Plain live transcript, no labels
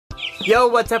Yo,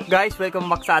 what's up guys? Welcome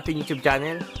back sa ating YouTube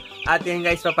channel. At yun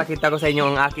guys, papakita ko sa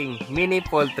inyo ang aking mini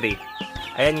poultry.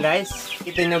 Ayan guys,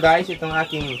 kita nyo guys, itong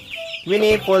aking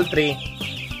mini poultry.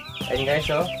 Ayan guys,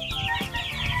 oh.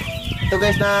 Ito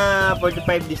guys na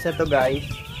 45 days na to guys.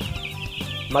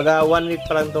 Maga 1 week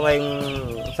pa lang to ngayong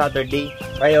Saturday.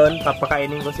 Ngayon,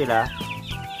 papakainin ko sila.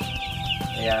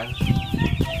 Ayan.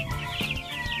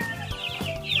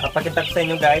 Papakita ko sa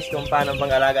inyo guys kung paano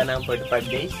pang-alaga ng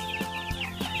 45 days.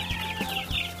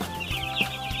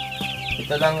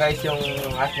 Ito lang guys yung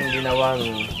aking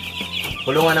ginawang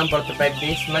kulungan ng 45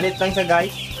 days. Malit lang siya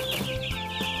guys.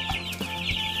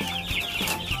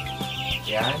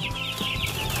 Ayan.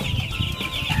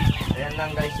 Ayan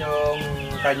lang guys yung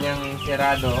kanyang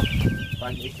sirado.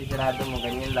 Pag isisirado mo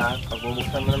ganyan lang. Pag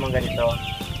bubuksan mo naman ganito.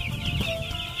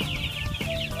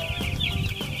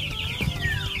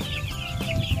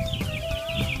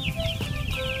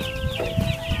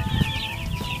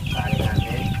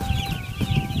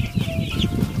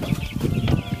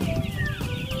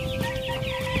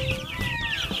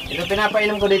 Ito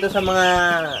pinapainom ko dito sa mga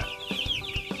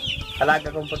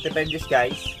alaga kong 45 days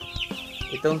guys.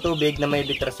 Itong tubig na may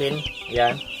bitrasin.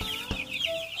 Ayan.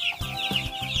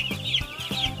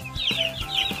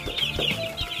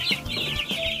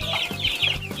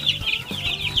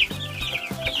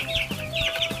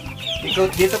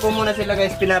 Dito ko muna sila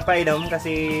guys pinapainom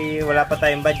kasi wala pa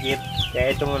tayong budget.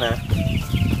 Kaya ito muna.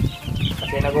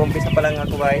 Kasi nag-uumpisa pa lang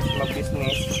ako guys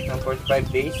mag-business ng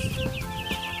 45 days.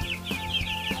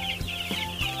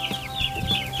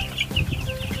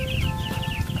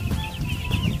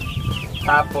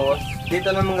 Tapos,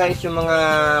 dito naman guys yung mga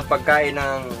pagkain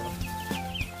ng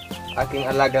aking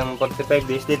alagang 45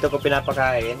 days. Dito ko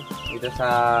pinapakain. Dito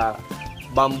sa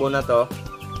bamboo na to.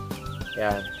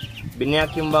 Yan.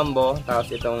 Biniyak yung bamboo.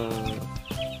 Tapos ito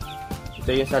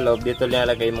yung sa loob. Dito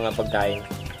nilalagay yung mga pagkain.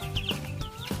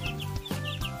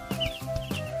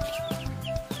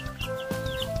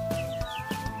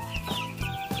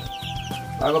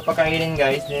 Bago pakainin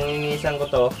guys, nilinisan ko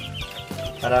to.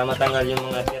 Para matanggal yung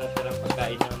mga sira-sirang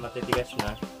pagkain na matitigas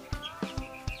na.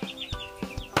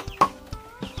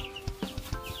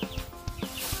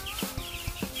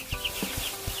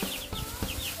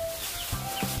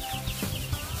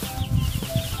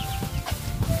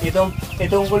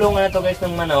 Itong kulungan na to guys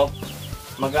ng manok.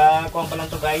 Mag-kuha pa lang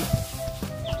to guys.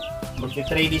 Magti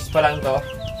 3 days pa lang to.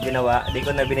 Ginawa. Di ko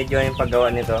na binidyoan yung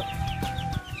paggawa nito.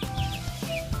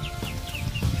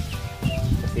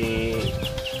 Kasi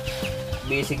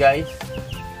busy guys.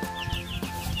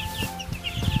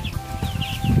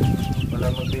 Wala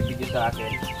magbibideo sa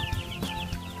akin.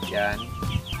 Yan.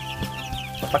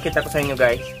 Papakita ko sa inyo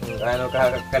guys kung ano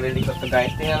kalilikot to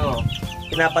guys. Tingnan mo.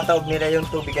 Pinapataob nila yung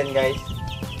tubigan guys.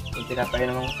 Yung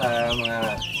pinapainom ko sa mga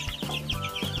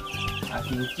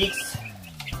aking chicks.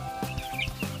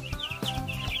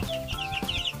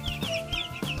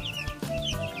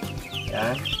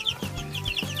 Yan.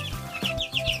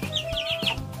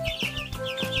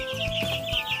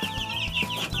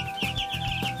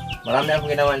 Marami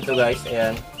akong ginawa nito guys.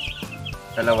 Ayan.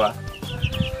 Dalawa.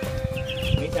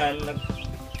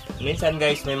 Minsan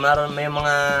guys, may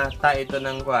mga tae ito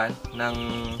ng kuwan, ng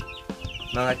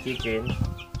mga chicken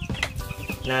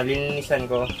na lininisan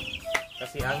ko.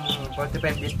 Kasi ang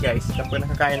 45 days guys, kapag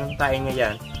nakakain ng tae nga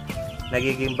yan,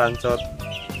 nagiging bansot.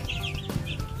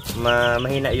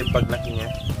 Mahina yung paglaki niya.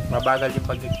 Mabagal yung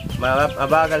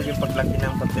paglaki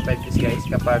ng 45 days guys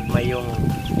kapag may yung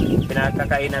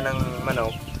pinakakainan ng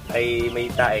manok ay may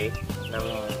tae ng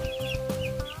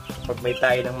pag may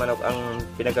tae ng manok ang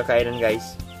pinagkakainan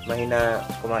guys, mahina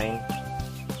kumain.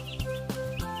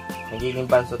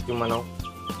 Nagiging bansot yung manok.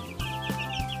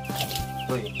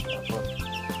 Uy, tapos.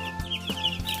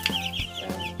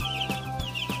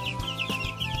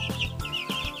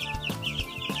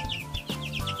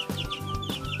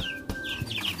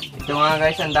 Ito nga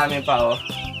guys, ang dami pa oh.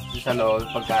 Sa loob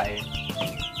pagkain.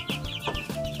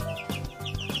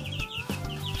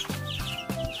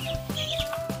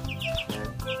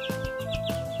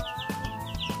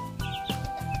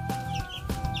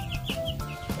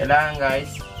 Kailangan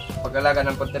guys, pag-alaga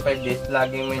ng 45 days,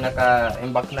 laging may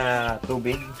naka-imbak na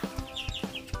tubig.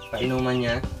 Painuman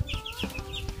niya.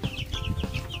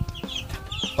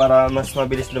 Para mas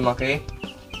mabilis lumaki.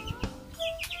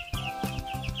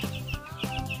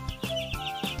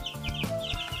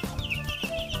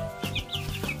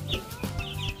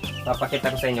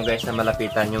 Papakita ko sa inyo guys na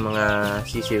malapitan yung mga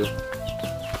sisiw.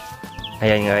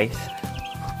 Ayan guys.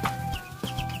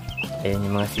 Ayan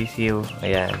yung mga sisiw.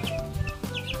 Ayan.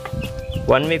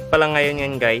 1 week pa lang ngayon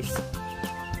yan guys.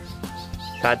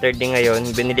 Saturday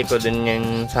ngayon. Binili ko dun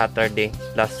yung Saturday.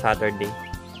 Last Saturday.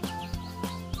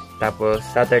 Tapos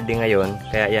Saturday ngayon,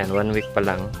 kaya yan, 1 week pa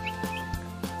lang.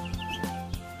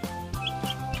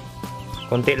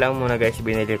 Kunti lang muna guys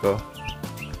binili ko.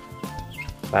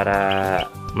 Para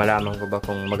malaman ko ba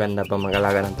kung maganda pa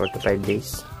mag-alaga ng 45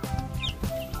 days.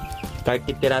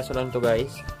 30 piraso lang to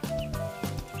guys.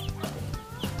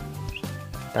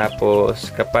 Tapos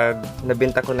kapag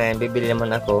nabenta ko na yan, bibili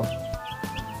naman ako.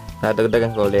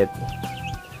 Nadagdagan ko ulit.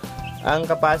 Ang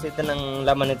capacity ng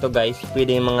laman nito guys,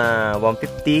 pwede mga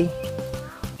 150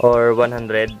 or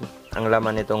 100 ang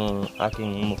laman nitong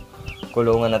aking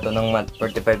kulungan na to ng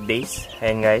 45 days.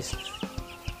 Ayan guys.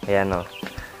 Ayan o.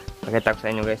 Pakita ko sa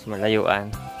inyo guys,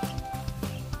 malayuan.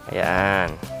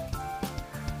 Ayan.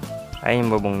 Ayan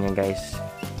yung bubong niya guys.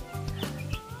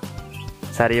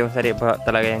 Sari pa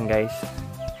talaga yan guys.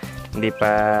 Hindi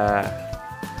pa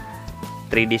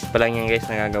 3 days pa lang yan guys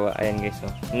nagagawa. Ayan guys.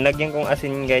 Oh. Nilagyan kong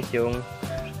asin guys yung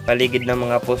paligid ng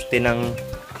mga poste ng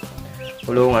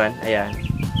kulungan. Ayan.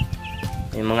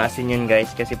 Yung mga asin yun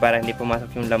guys kasi para hindi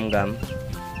pumasok yung langgam.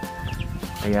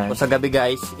 Ayan. So, sa gabi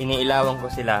guys, iniilawan ko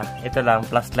sila. Ito lang,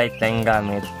 flashlight na yung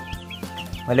gamit.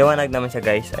 Maliwanag naman siya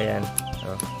guys. Ayan.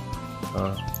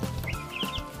 Oh.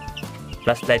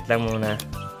 Flashlight lang muna.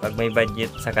 Pag may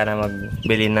budget, saka na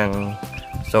magbili ng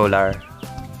solar.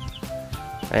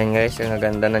 Ayan guys, ang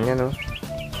ganda na niya, no?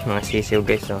 Mga sisiw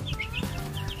guys, no?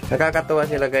 Nakakatuwa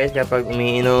sila guys kapag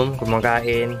umiinom,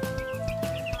 kumakain.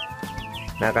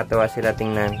 Nakakatuwa sila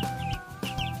tingnan.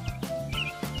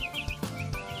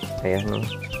 Ayan, no?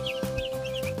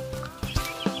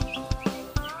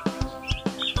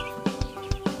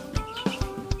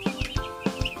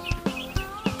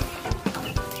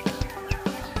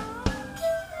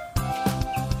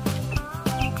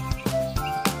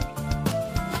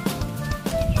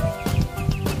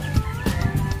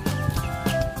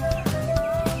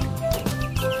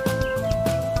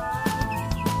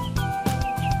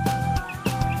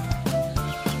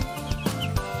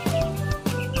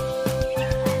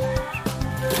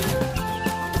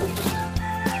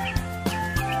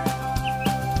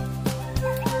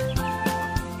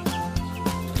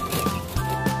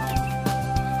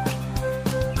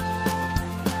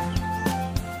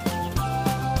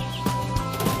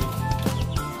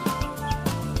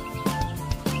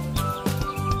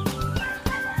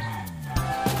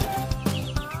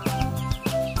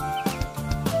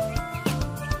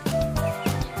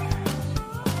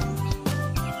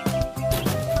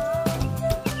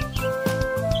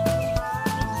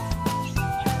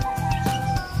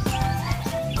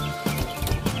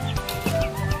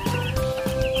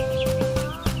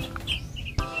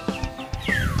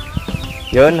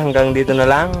 Yun, hanggang dito na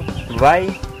lang.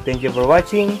 Bye. Thank you for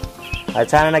watching.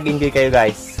 At sana nag-enjoy kayo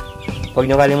guys. Huwag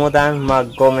nyo kalimutan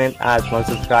mag-comment at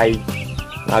mag-subscribe.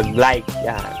 Mag-like.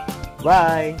 Yan.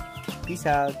 Bye. Peace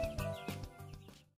out.